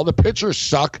small. The pitchers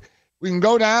suck. We can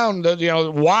go down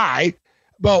to, why,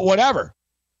 but whatever.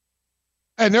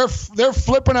 And they're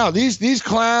flipping out. These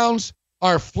clowns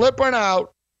are flipping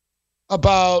out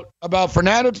about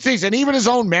Fernando Tatis, and even his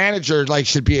own manager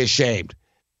should be ashamed.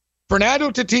 Fernando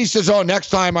Tatis says, "Oh, next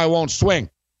time I won't swing."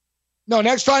 No,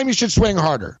 next time you should swing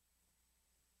harder.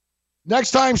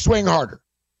 Next time, swing harder.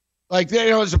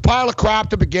 It's a pile of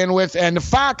crap to begin with, and the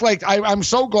fact, I'm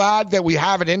so glad that we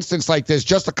have an instance like this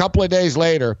just a couple of days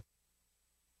later,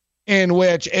 in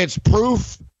which it's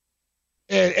proof,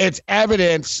 it's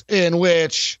evidence in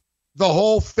which the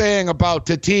whole thing about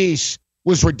Tatis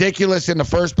was ridiculous in the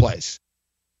first place.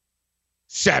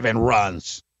 7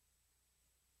 runs.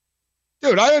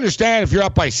 Dude, I understand if you're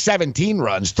up by 17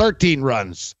 runs, 13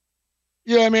 runs.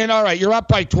 You know what I mean? All right, you're up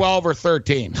by 12 or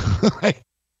 13.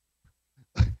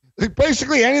 Like,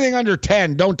 basically anything under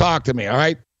 10, don't talk to me, all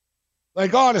right?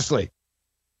 Like, honestly.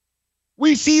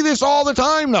 We see this all the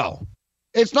time, though.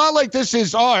 It's not like this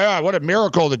is, oh, yeah, what a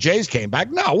miracle the Jays came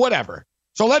back. No, whatever.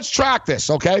 So let's track this,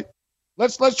 okay?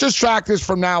 Let's just track this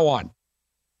from now on.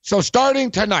 So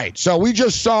starting tonight. So we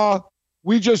just saw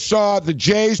the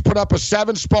Jays put up a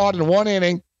 7 spot in 1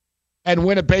 inning and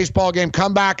win a baseball game,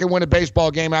 come back and win a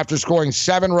baseball game after scoring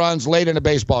 7 runs late in a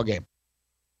baseball game.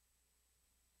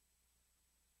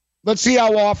 Let's see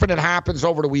how often it happens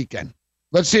over the weekend.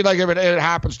 Let's see, like, if it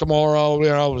happens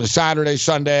tomorrow, Saturday,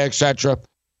 Sunday, etc.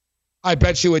 I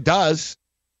bet you it does.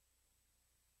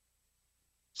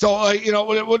 So,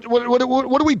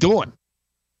 what are we doing?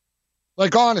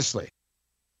 Like, honestly.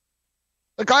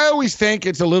 Like, I always think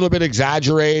it's a little bit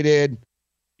exaggerated,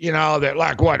 that,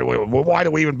 like, why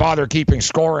do we even bother keeping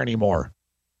score anymore?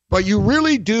 But you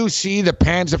really do see the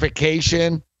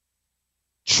pansification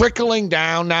trickling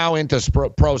down now into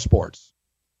pro sports.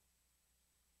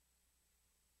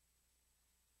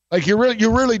 Like, you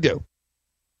really do.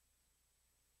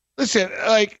 Listen,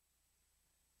 like,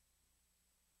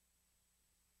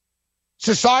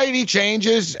 society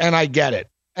changes, and I get it.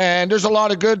 And there's a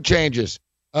lot of good changes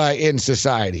in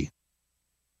society.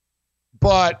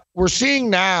 But we're seeing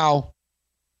now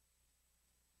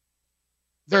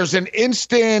there's an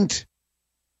instant,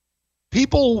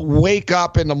 people wake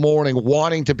up in the morning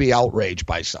wanting to be outraged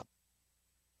by something.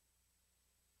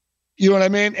 You know what I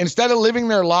mean? Instead of living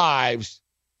their lives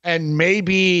and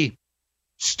maybe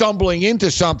stumbling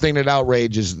into something that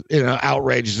outrages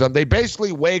them, they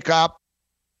basically wake up,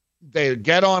 they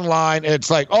get online, and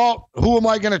it's like, oh, who am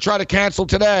I going to try to cancel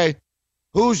today?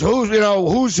 What's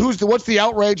the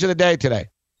outrage of the day today?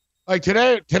 Like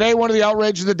today, one of the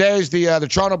outrages of the day is the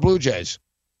Toronto Blue Jays.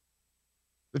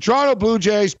 The Toronto Blue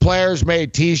Jays players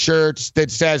made T-shirts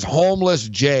that says "Homeless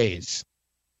Jays,"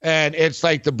 and it's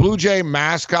like the Blue Jay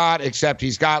mascot, except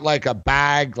he's got like a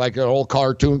bag, like an old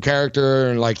cartoon character,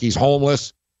 and like he's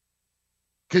homeless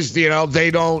because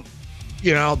they don't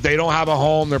have a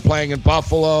home. They're playing in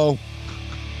Buffalo,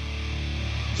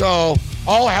 so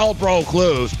all hell broke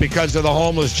loose because of the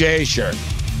Homeless Jay shirt.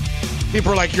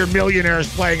 People are like, you're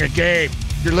millionaires playing a game.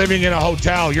 You're living in a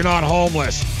hotel. You're not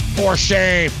homeless. For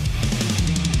shame.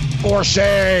 For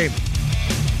shame.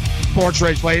 Sports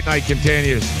Rage Late Night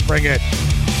continues. Bring it.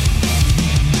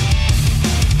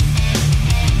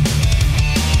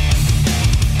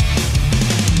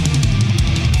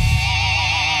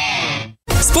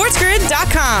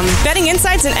 SportsGrid.com. Betting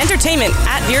insights and entertainment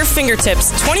at your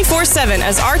fingertips 24/7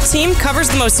 as our team covers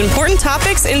the most important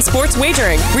topics in sports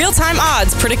wagering. Real-time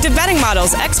odds, predictive betting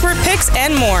models, expert picks,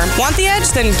 and more. Want the edge?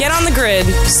 Then get on the grid.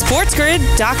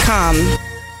 SportsGrid.com.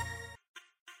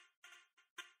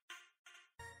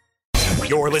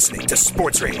 You're listening to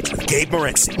Sports Rage with Gabe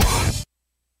Morency.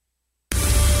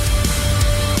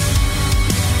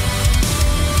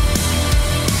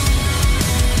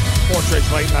 Sports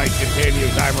Rage Late Night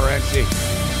continues. I'm Morency.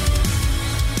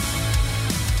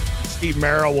 Steve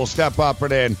Merrill will step up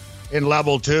and in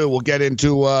level 2. We'll get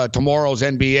into tomorrow's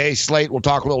NBA slate. We'll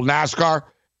talk a little NASCAR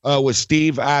with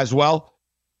Steve as well.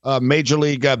 Major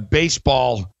League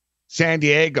Baseball, San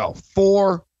Diego.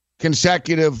 4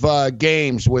 consecutive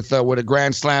games with a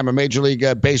Grand Slam, a Major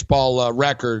League Baseball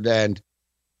record. And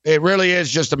it really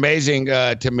is just amazing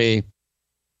to me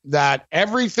that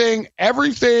everything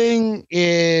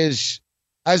is,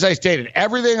 as I stated,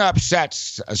 everything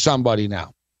upsets somebody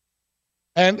now.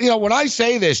 And, when I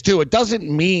say this, too, it doesn't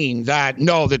mean that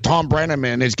Tom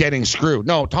Brenneman is getting screwed.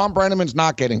 No, Tom Brenneman's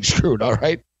not getting screwed, all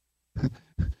right?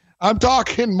 I'm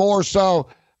talking more so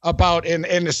about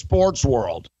in the sports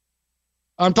world.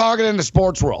 I'm talking in the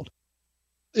sports world.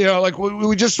 Like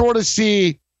we just sort of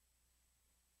see,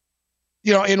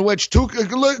 in which a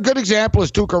good example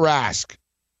is Tuukka Rask.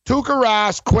 Tuukka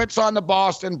Rask quits on the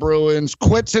Boston Bruins,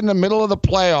 quits in the middle of the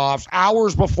playoffs,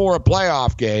 hours before a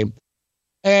playoff game,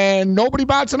 and nobody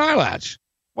bats an eyelash.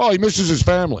 Well, he misses his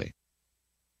family.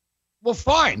 Well,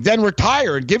 fine. Then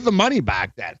retire and give the money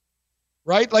back then.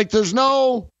 Right? Like there's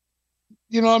nobody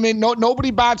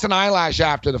bats an eyelash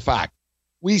after the fact.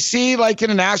 We see, like in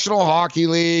the National Hockey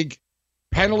League,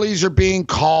 penalties are being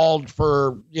called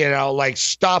for, like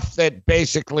stuff that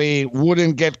basically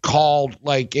wouldn't get called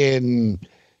like in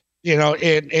an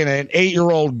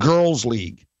 8-year-old girls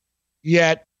league.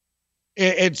 Yet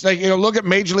it's like, look at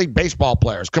Major League Baseball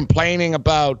players complaining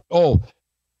about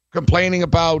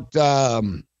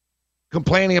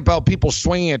people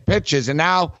swinging at pitches. And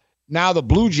now the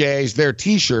Blue Jays, their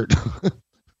T-shirt,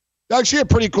 actually a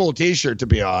pretty cool T-shirt, to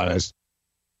be honest.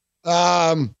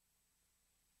 I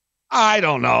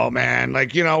don't know, man.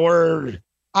 Like,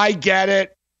 I get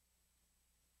it.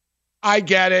 I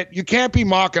get it. You can't be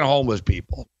mocking homeless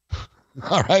people.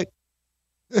 All right?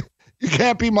 You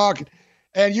can't be mocking.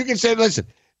 And you can say, listen,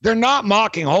 they're not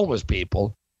mocking homeless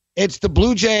people. It's the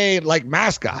Blue Jay, like,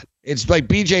 mascot. It's like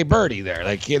BJ Birdie there.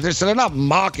 Like, they're not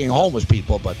mocking homeless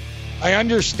people, but I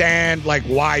understand, like,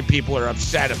 why people are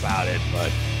upset about it,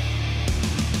 but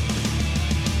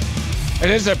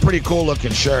it is a pretty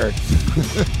cool-looking shirt.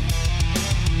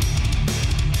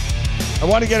 I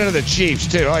want to get into the Chiefs,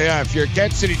 too. Oh, yeah, if you're a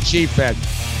Kansas City Chief fan,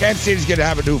 Kansas City's going to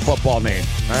have a new football name,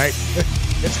 all right?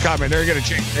 It's coming. They're going to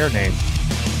change their name.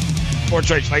 Sports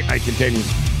Rage Late Night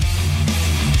continues.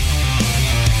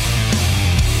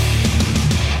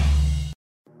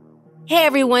 Hey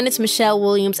everyone, it's Michelle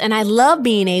Williams, and I love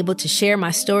being able to share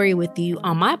my story with you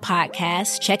on my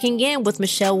podcast, Checking In with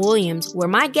Michelle Williams, where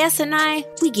my guests and I,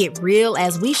 we get real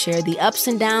as we share the ups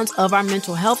and downs of our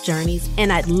mental health journeys,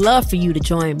 and I'd love for you to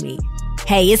join me.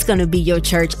 Hey, it's going to be your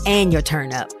church and your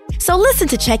turn up. So listen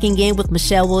to Checking In with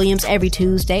Michelle Williams every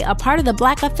Tuesday, a part of the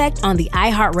Black Effect on the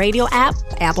iHeartRadio app,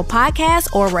 Apple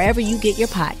Podcasts, or wherever you get your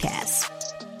podcasts.